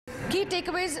Key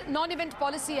takeaways, non-event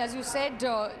policy, as you said,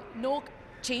 no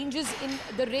changes in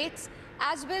the rates,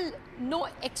 as well no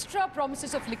extra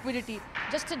promises of liquidity,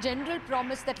 just a general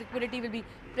promise that liquidity will be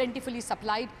plentifully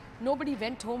supplied. Nobody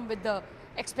went home with the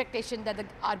expectation that the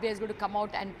RBI is going to come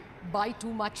out and buy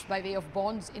too much by way of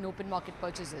bonds in open market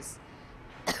purchases.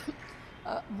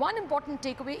 One important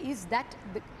takeaway is that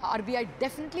the RBI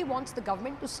definitely wants the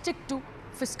government to stick to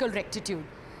fiscal rectitude.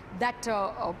 That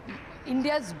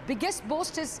India's biggest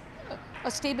boast is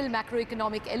a stable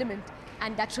macroeconomic element,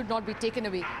 and that should not be taken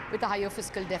away with a higher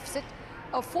fiscal deficit.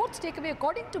 A fourth takeaway,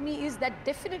 according to me, is that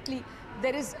definitely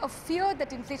there is a fear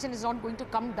that inflation is not going to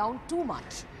come down too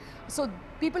much. So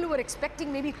people who were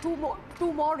expecting maybe two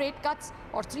more rate cuts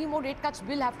or 3 more rate cuts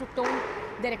will have to tone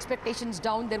their expectations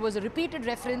down. There was a repeated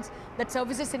reference that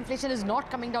services inflation is not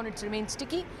coming down, it remains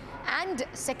sticky. And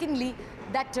secondly,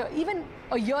 that even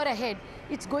a year ahead,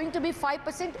 it's going to be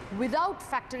 5% without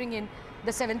factoring in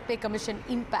the 7th Pay Commission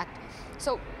impact.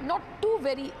 So not too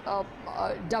very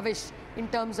dovish in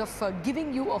terms of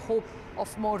giving you a hope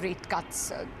of more rate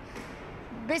cuts.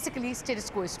 Basically, status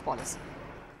quo policy.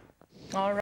 All right.